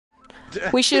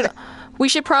We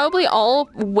should probably all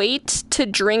wait to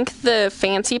drink the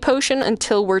fancy potion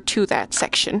until we're to that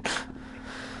section.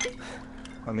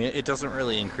 I mean, it doesn't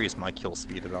really increase my kill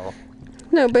speed at all.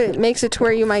 No, but it makes it to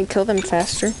where you might kill them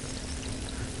faster.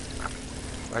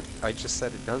 I just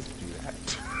said it does do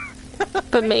that.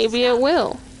 But maybe it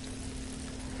will.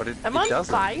 But it I'm on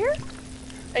doesn't. fire?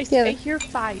 I hear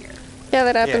fire. Yeah,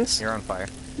 that happens. Yeah, you're on fire.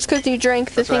 It's because you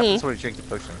drank the That's what thingy. happens when you drink the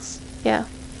potions. Yeah.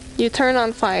 You turn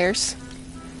on fires.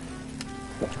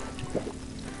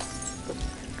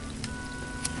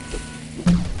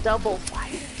 Double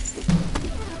fires.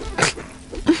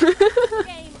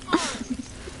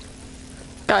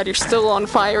 God, you're still on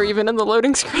fire even in the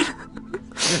loading screen.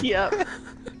 Yep.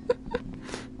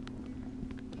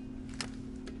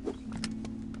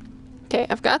 Okay,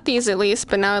 I've got these at least,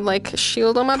 but now I'd like a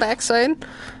shield on my backside.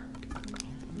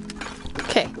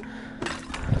 Okay.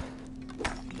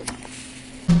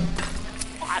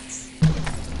 Bots.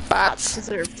 Bots.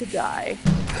 Deserve to die.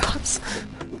 Bots.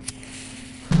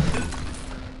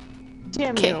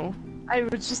 Damn Okay. you. I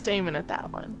was just aiming at that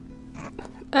one.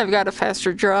 I've got a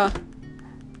faster draw.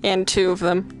 And 2 of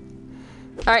them.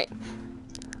 Alright.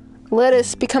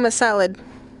 Lettuce become a salad.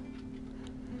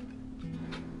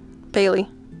 Bailey.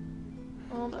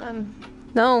 Hold on.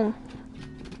 No.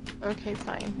 Okay,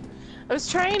 fine. I was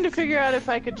trying to figure out if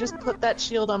I could just put that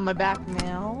shield on my back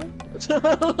now.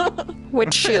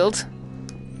 Which shield?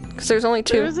 Because there's only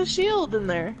 2. There was a shield in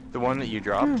there. The one that you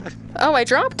dropped? Oh, I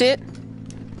dropped it.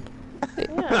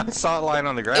 Yeah. I saw it lying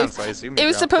on the ground, so I assume It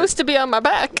was supposed to be on my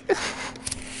back.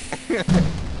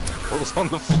 It was on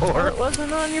the floor. It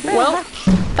wasn't on your back. Well,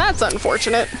 that's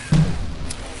unfortunate.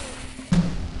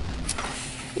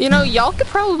 You know, y'all could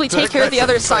probably take care of the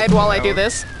other side while I do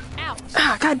this.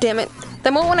 Ah, God damn it.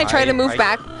 The moment when I try to move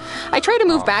back, I try to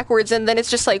move backwards and then it's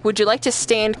just like, would you like to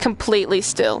stand completely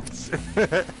still?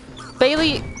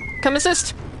 Bailey, come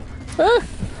assist. Ah.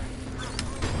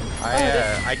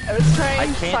 I was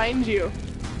trying to find you.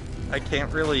 I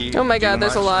can't really. Oh my God, do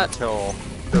there's a much lot. until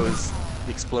those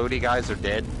explodey guys are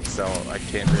dead, so I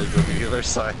can't really go to the other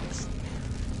side.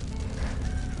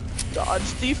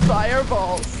 Dodge the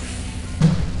fireballs.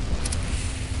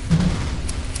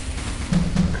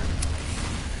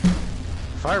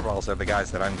 Fireballs are the guys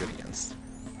that I'm good against.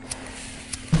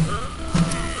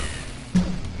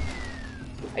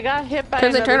 I got hit by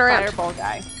Crimson, another turn around. fireball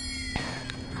guy.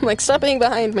 I'm like, stop being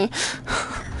behind me.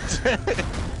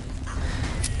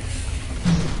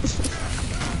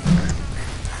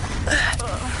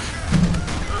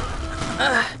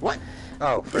 What?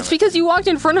 Oh, It's because you walked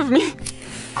in front of me.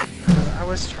 I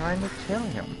was trying to kill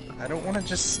him. I don't want to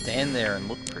just stand there and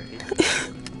look pretty.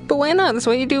 But why not? That's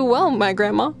what you do well, my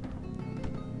grandma.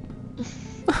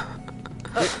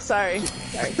 Oh, sorry.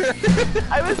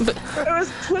 I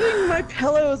was putting my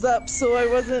pillows up so I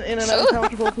wasn't in an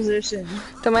uncomfortable position.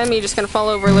 Don't mind me, just gonna fall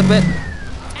over a little bit.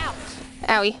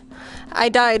 Owie. I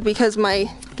died because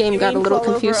my game got a little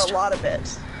confused. Over a lot of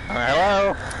it.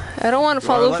 Hello? I don't want to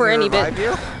fall over any bit.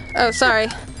 You? Oh, sorry.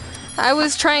 I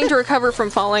was trying to recover from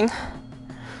falling.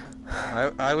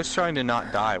 I was trying to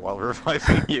not die while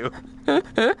reviving you.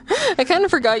 I kind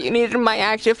of forgot you needed my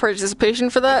active participation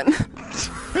for that.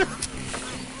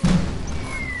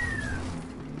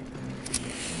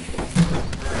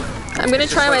 I'm gonna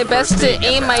try my best to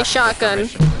aim my shotgun.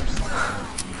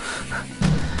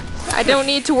 I don't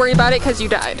need to worry about it because you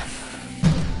died.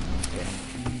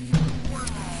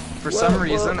 For some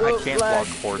reason, I can't walk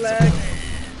towards him.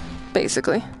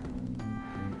 Basically.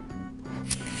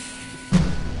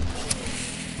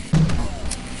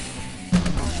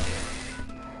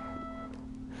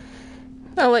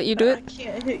 I'll let you do I it.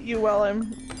 can't hit you while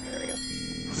I'm... There we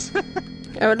go.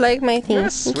 I would like my thing. I'm gonna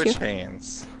Thank switch you.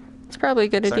 hands. It's probably a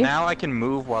good So idea. now I can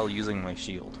move while using my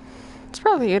shield. It's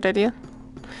probably a good idea.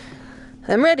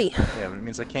 I'm ready. Yeah, but it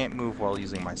means I can't move while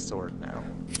using my sword now.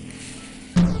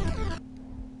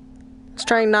 It's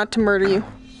trying not to murder you.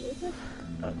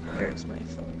 Oh, there's my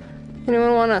phone.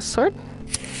 Anyone want a sword?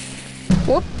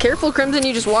 Whoop, careful, Crimson,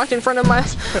 you just walked in front of my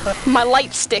my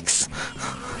light sticks.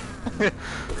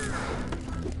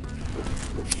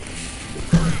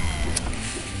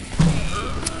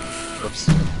 Oops.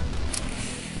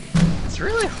 It's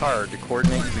really hard to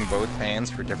coordinate using both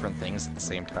hands for different things at the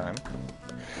same time.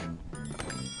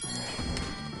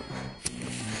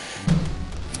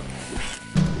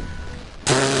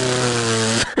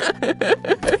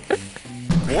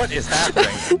 What is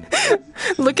happening?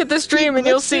 Look at the stream and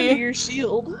you'll see. Your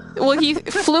shield. Well, he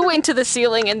flew into the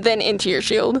ceiling and then into your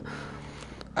shield.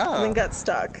 And then Oh, got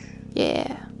stuck.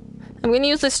 Yeah. I'm gonna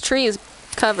use this tree as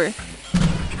cover.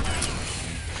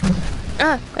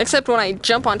 Ah, except when I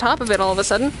jump on top of it all of a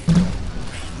sudden.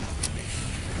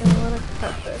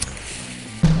 cut this.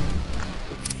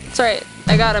 It's alright.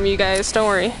 I got him, you guys. Don't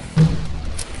worry.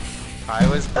 I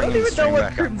was I don't bringing the even know stream what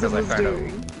back up Crimson because I was found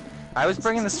doing. out. I was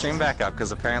bringing the stream back up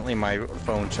because apparently my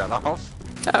phone shut off.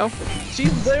 Oh.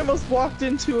 Jesus, I almost walked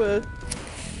into a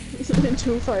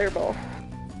fireball.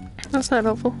 That's not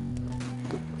helpful.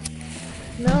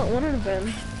 No, it wouldn't have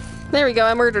been. There we go.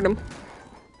 I murdered him.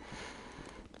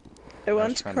 I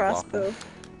went trying to block crossbow.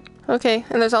 Okay,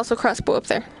 and there's also a crossbow up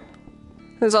there.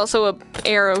 There's also a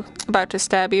arrow about to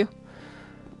stab you.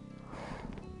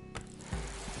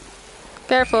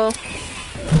 Careful.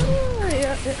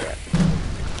 Yeah.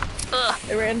 Ugh.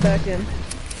 I ran back in.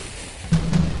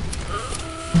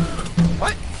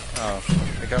 What? Oh,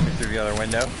 it got me through the other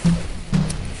window.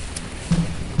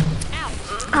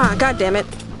 Ah, god damn it.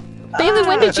 Bailey,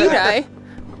 when did you die?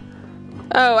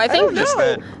 Oh, I think Just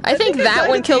then. I think that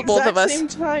one killed both of us. Same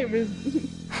time.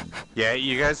 Yeah,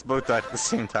 you guys both died at the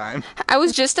same time. I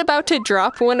was just about to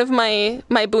drop one of my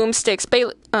boomsticks.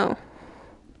 Bailey. Oh.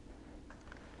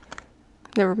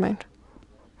 Never mind.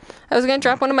 I was gonna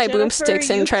drop one of my boomsticks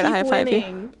and try to high five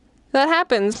you. That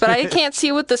happens, but I can't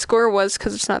see what the score was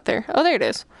because it's not there. Oh, there it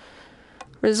is.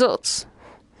 Results.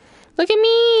 Look at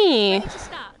me!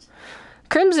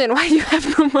 Crimson, why do you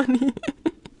have no money?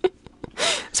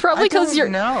 It's probably because you're.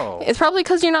 No. It's probably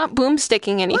because you're not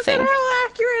boomsticking anything. Look at how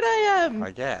accurate I am!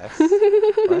 I guess.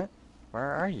 What?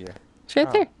 Where are you? She's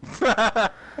right there.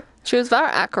 She was very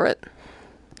accurate.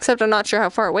 Except I'm not sure how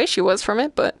far away she was from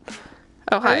it, but...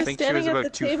 Oh, hi. I think she was Standing at about the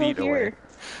 2 table feet away.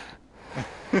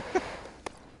 here.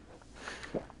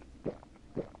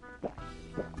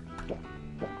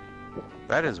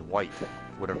 That is white,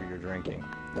 whatever you're drinking.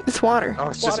 It's water. Oh,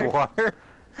 it's just water?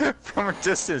 From a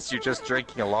distance, you're just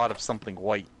drinking a lot of something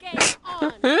white.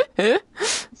 I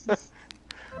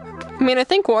mean, I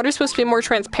think water's supposed to be more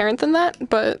transparent than that,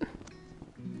 but...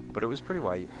 But it was pretty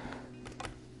white.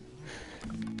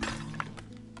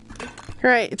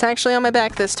 Right, it's actually on my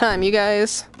back this time, you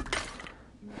guys.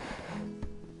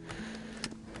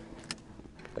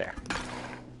 There.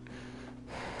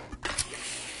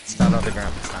 It's not on the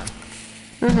ground this time.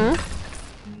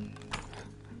 Mm-hmm.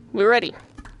 We're ready.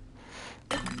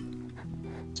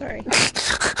 Sorry.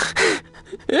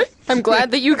 I'm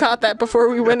glad that you caught that before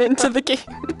we went into the game.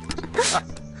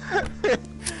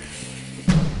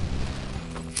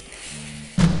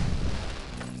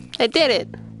 I did it.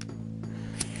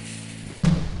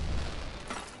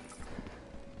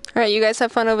 Alright, you guys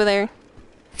have fun over there.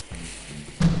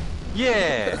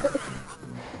 Yeah!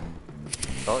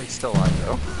 Oh, he's still alive,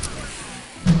 though.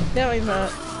 No, he's not.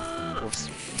 Whoops.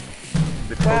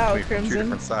 They poked Wow, me from two Crimson.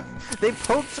 different sides. They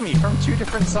poked me from 2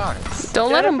 different sides.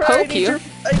 Don't let him Jennifer, poke you.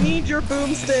 I need your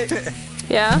boomstick.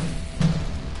 Yeah?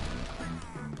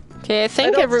 Okay, I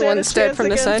think everyone's dead from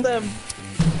this side. Them.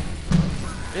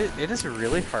 It is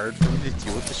really hard for me to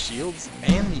deal with the shields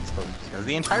and these pokes, because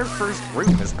the entire first room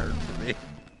is hard for me.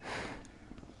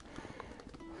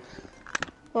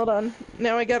 Hold on.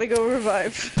 Now I gotta go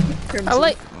revive Crimson.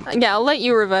 I'll let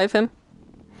you revive him.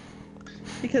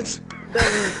 Because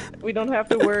then we don't have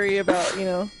to worry about, you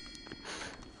know...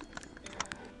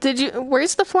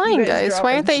 Where's the flying You guys guys?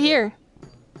 Why aren't they dropping here?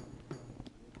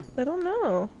 I don't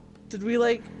know. Did we,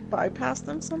 like, bypass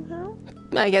them somehow?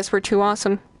 I guess we're too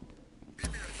awesome.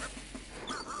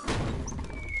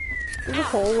 There's a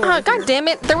hole over Ah, god here. damn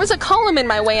it! There was a column in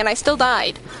my way and I still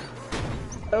died.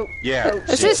 Oh, Yeah, oh,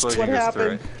 Is shit. this- slowly What goes through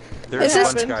happened? it. There's Is a this-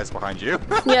 bunch of guys behind you.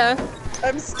 Yeah.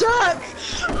 I'm stuck!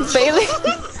 Bailey,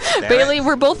 Damn Bailey, it.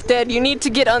 we're both dead. You need to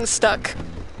get unstuck.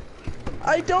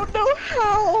 I don't know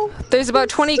how! There's about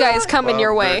 20 guys Stuck. coming Well,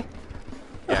 your way.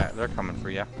 Yeah, they're coming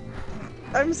for you.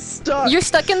 I'm stuck. You're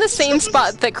stuck in the same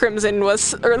spot that Crimson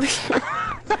was earlier.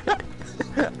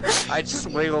 I just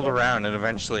wiggled around and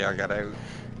eventually I got out.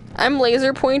 I'm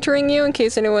laser pointering you in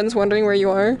case anyone's wondering where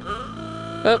you are.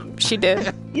 Oh, she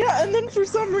did. Yeah, and then for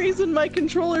some reason my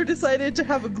controller decided to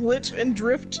have a glitch and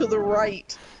drift to the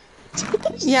right.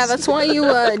 Yeah, that's why you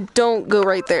don't go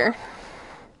right there.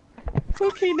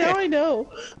 Okay, now I know.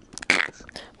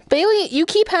 Bailey, you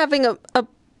keep having a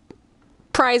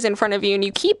prize in front of you and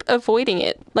you keep avoiding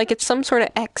it. Like it's some sort of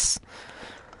X.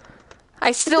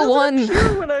 I still won.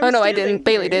 appear when I'm Oh no, I standing didn't.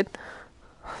 Bailey here. did.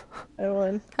 I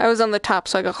won. I was on the top,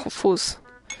 so I got confused.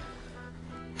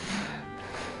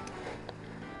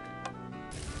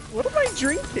 What am I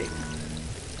drinking?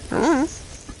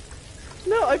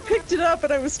 No, I picked it up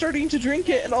and I was starting to drink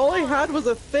it and all I had was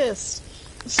a fist.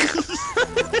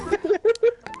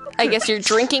 I guess you're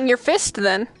drinking your fist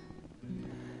then.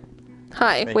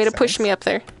 Hi, Makes way to push sense. me up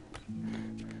there.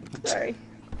 Sorry.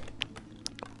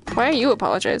 Why are you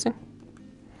apologizing?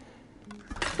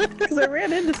 Because I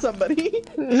ran into somebody.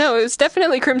 No, it was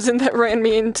definitely Crimson that ran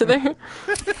me into there.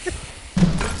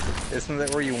 Isn't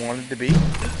that where you wanted to be?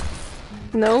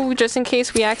 No, just in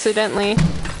case we accidentally...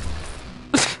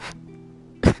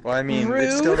 Well, I mean, Rude.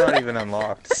 it's still not even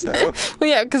unlocked, so... Well,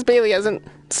 yeah, because Bailey hasn't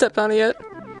stepped on it yet.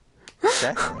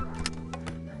 Exactly.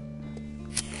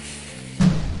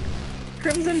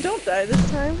 Crimson, don't die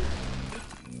this time.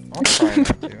 I'll try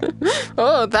not to.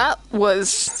 Oh, that was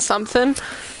something.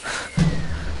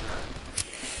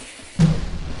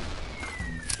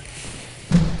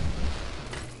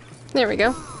 There we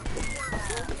go.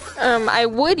 I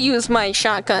would use my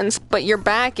shotguns, but your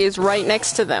back is right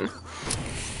next to them.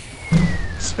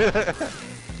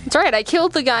 It's alright, I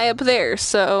killed the guy up there,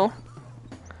 so...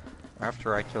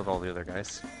 After I killed all the other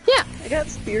guys. Yeah. I got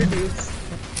spear dudes.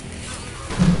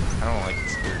 I don't like the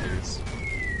spear dudes.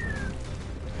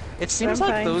 It seems I'm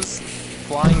like fine. those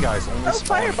flying guys only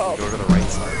spawn if you fireballs. go to the right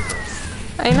side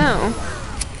first. I know.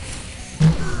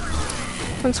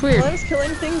 That's weird. Well, I was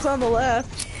killing things on the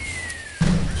left.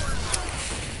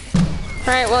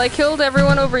 Alright, well I killed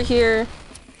everyone over here.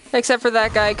 Except for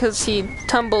that guy, because he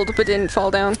tumbled but didn't fall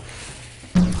down.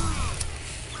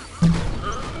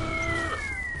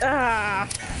 Ah!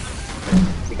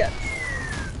 He got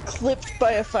clipped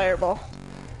by a fireball.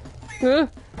 Ugh.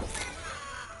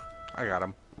 I got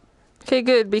him. Okay,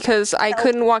 good, because I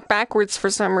couldn't walk backwards for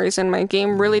some reason. My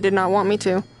game really did not want me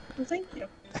to. Well, thank you.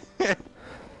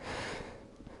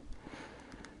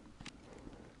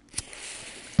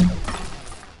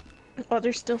 Oh,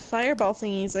 there's still fireball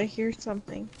thingies. I hear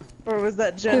something. Or was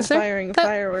that Jen Is there? firing a That-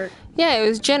 firework? Yeah, it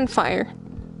was Gen Fire.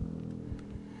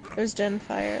 It was Jen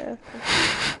fire.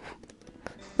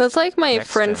 That's like my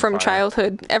Next friend Gen from Fire.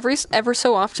 childhood. Ever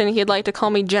so often he'd like to call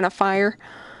me Jenna Fire.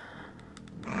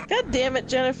 God damn it,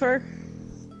 Jennifer.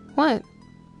 What?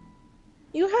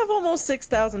 You have almost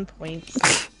 6,000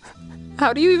 points.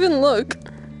 How do you even look?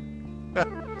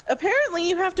 Apparently,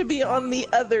 you have to be on the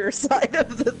other side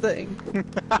of the thing.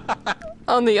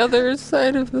 On the other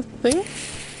side of the thing?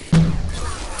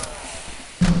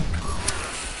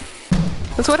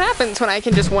 That's what happens when I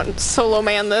can just one solo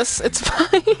man this. It's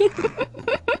fine.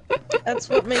 That's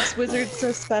what makes wizards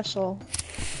so special.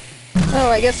 Oh,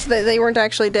 I guess they weren't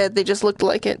actually dead. They just looked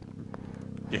like it.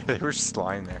 Yeah, they were just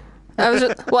lying there.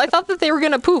 Well, I thought that they were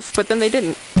gonna poof, but then they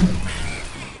didn't.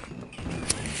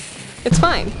 It's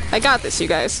fine. I got this, you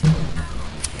guys.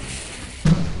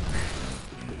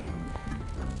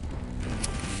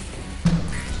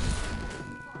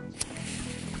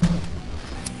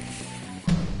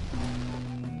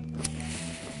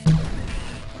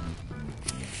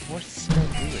 What's this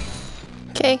guy doing?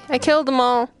 Okay, I killed them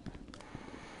all.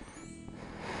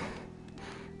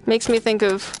 Makes me think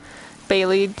of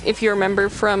Bailey, if you remember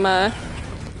from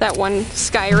that one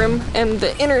Skyrim, and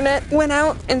the internet went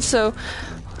out, and so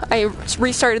I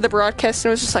restarted the broadcast and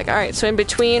was just like, alright, so in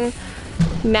between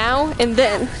now and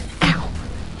then, ow,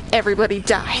 everybody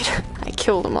died. I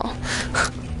killed them all.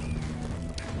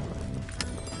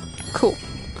 Cool.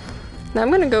 Now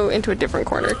I'm gonna go into a different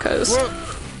corner, because...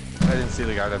 I didn't see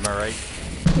the guy to my right.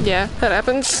 yeah, that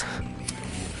happens.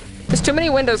 There's too many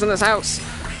windows in this house.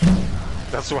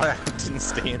 That's why I didn't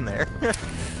stay in there.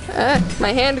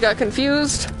 My hand got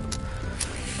confused.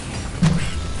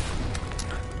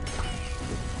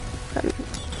 I'm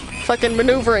fucking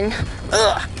maneuvering.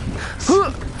 Ugh.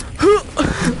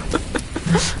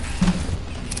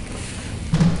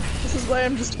 This is why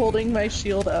I'm just holding my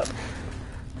shield up.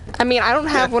 I mean, I don't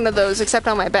have one of those except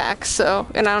on my back, so,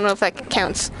 and I don't know if that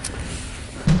counts.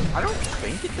 I don't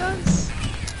think it does.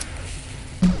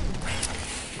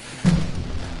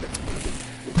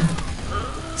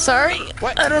 Sorry?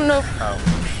 What? I don't know.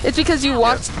 Oh. It's because you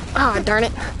walked... Ah, darn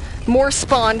it. More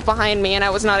spawned behind me, and I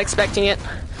was not expecting it.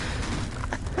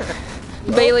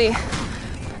 Bailey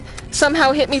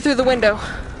somehow hit me through the window.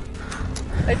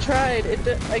 I tried.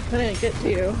 I couldn't get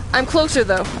to you. I'm closer,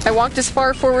 though. I walked as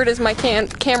far forward as my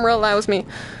camera allows me.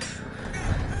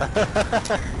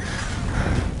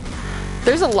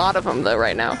 There's a lot of them, though,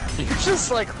 right now. You're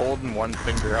just like holding one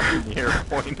finger up in the air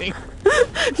pointing.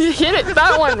 You hit it!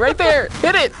 That one, right there!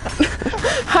 Hit it!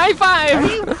 High How do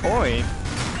five! you point?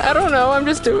 I don't know, I'm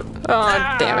just doing...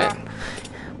 Oh, damn it.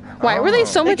 Why were they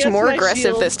so I much guess more my aggressive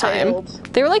shield this time? failed.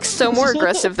 They were like so more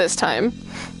aggressive this time.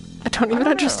 I don't even don't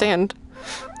know. understand.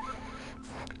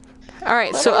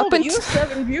 Alright, so Oh, up but in... you have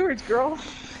 7 viewers, girl.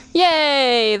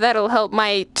 Yay! That'll help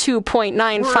my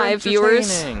 2.95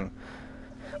 viewers. Entertaining.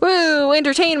 Woo!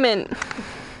 Entertainment!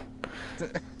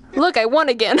 Look, I won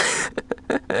again.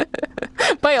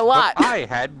 By a lot. I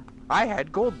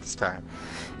had gold this time.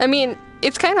 I mean,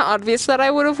 it's kind of obvious that I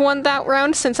would have won that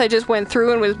round since I just went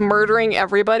through and was murdering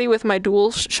everybody with my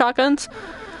dual shotguns.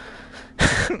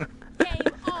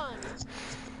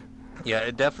 Yeah,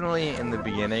 it definitely in the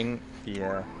beginning,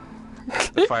 the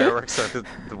fireworks are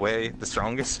the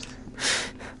strongest.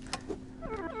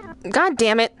 God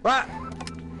damn it. Ah!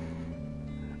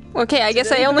 Okay, I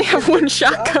guess I only have one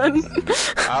shotgun.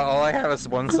 All I have is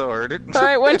one sword.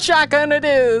 Alright, one shotgun it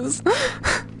is.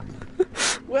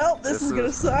 Well, this is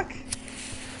gonna suck.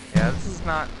 Yeah, this is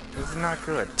not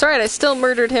good. It's alright, I still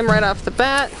murdered him right off the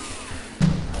bat.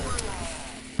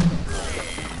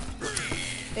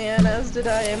 And as did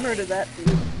I murdered that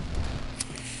dude.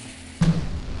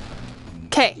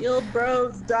 Okay. Shield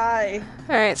bros die.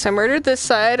 Alright, so I murdered this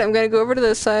side. I'm gonna go over to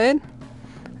this side.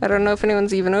 I don't know if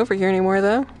anyone's even over here anymore,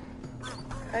 though.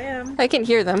 I am. I can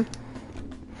hear them.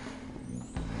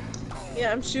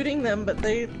 Yeah, I'm shooting them, but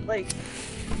they, like...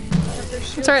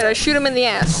 It's alright, I shoot them in the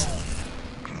ass.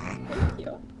 Thank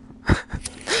you.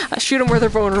 I shoot them where they're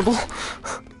vulnerable.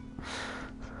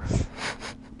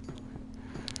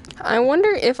 I wonder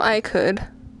if I could.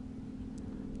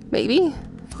 Maybe?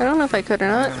 I don't know if I could or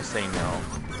I'm not. gonna say no.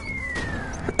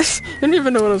 I didn't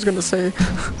even know what I was gonna say.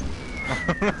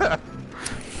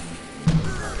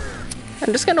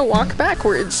 I'm just gonna walk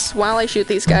backwards while I shoot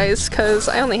these guys, because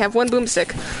I only have one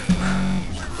boomstick.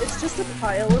 It's just a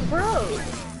pile of bros.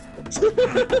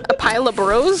 A pile of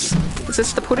bros? Is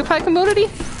this the PewDiePie community?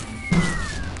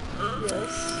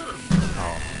 Yes.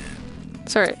 Oh.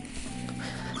 It's alright.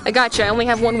 I gotcha, I only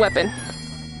have one weapon.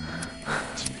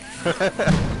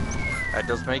 That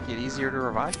does make it easier to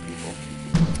revive people.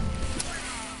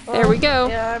 There we go.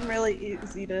 Yeah, I'm really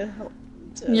easy to help.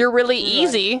 You're really revive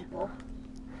easy. people.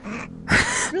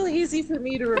 It's really easy for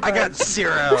me to revive. I got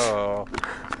 0!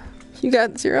 You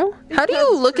got 0? How do you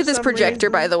Because look for at this some projector,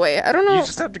 reason- by the way? I don't know. You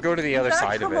just have to go to the other You gotta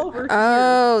side of come it. over here.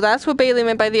 Oh, that's what Bailey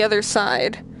meant by the other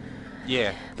side.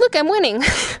 Yeah. Look, I'm winning.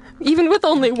 Even with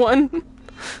only one.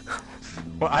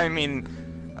 Well, I mean,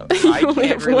 You I only can't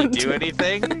have really one do too.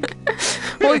 anything.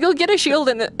 Well, you'll get a shield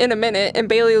in a minute, and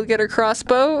Bailey will get her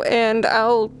crossbow, and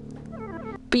I'll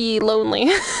be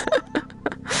lonely.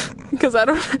 Because I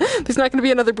don't... There's not going to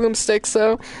be another boomstick,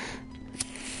 so...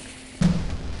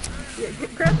 Yeah,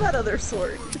 grab that other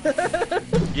sword.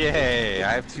 Yay,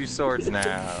 I have 2 swords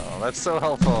now. That's so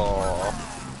helpful.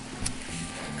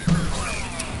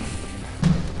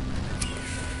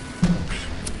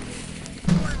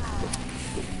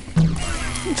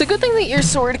 It's a good thing that your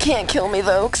sword can't kill me,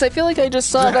 though, because I feel like I just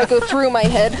saw that go through my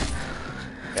head.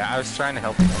 Yeah, I was trying to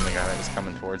help the guy that was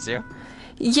coming towards you.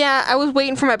 Yeah, I was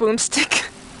waiting for my boomstick.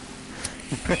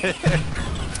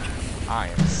 I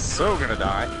am so gonna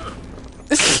die.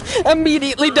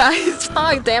 Immediately dies.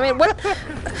 Oh, damn it. What?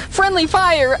 Friendly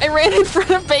fire. I ran in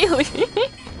front of Bailey.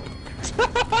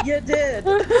 You did.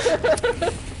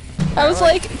 I was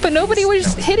like, but nobody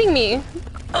was hitting me.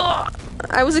 Ugh.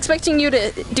 I was expecting you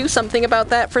to do something about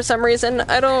that for some reason.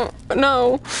 I don't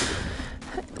know.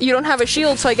 You don't have a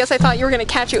shield, so I guess I thought you were going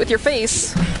to catch it with your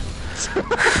face.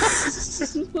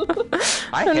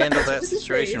 I handled that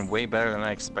situation way better than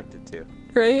I expected to.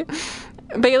 Right?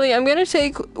 Bailey, I'm going to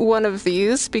take one of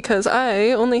these because I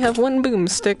only have one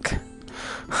boomstick.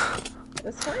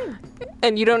 That's fine.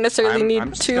 And you don't necessarily need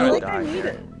I'm just two. I gonna like die I need here.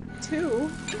 it.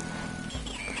 2.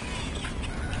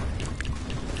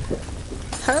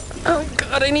 Huh? Oh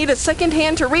god, I need a second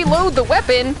hand to reload the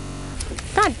weapon.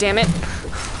 God damn it.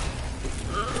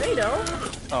 They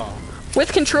don't. Oh.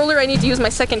 With controller, I need to use my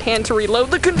second hand to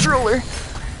reload the controller.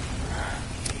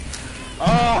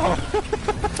 Oh!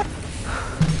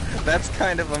 That's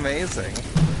kind of amazing.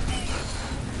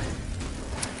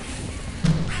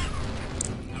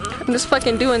 I'm just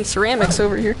fucking doing ceramics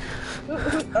over here.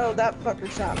 Oh, that fucker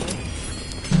shot me.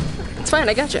 It's fine,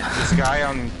 I gotcha. This guy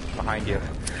on behind you.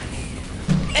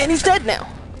 And he's dead now.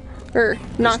 Or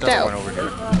knocked There's another out. one over here.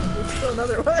 There's still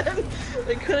another one.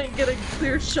 I couldn't get a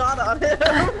clear shot on him.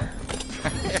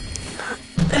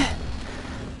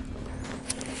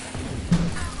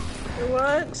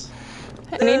 What?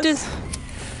 I need to...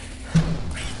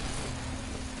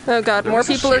 Oh god, more was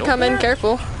a people are shield coming, there?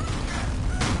 careful.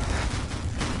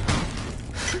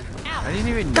 I didn't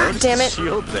even God notice damn the it.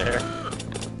 shield there.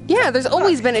 Yeah, there's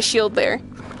always been a shield there.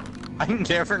 I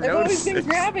never I've always noticed been it.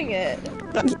 grabbing it.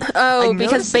 Oh, I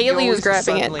because noticed that you Bailey was always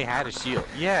grabbing it. suddenly had a shield.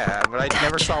 Yeah, but I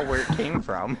never saw where it came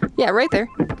from. Yeah, right there.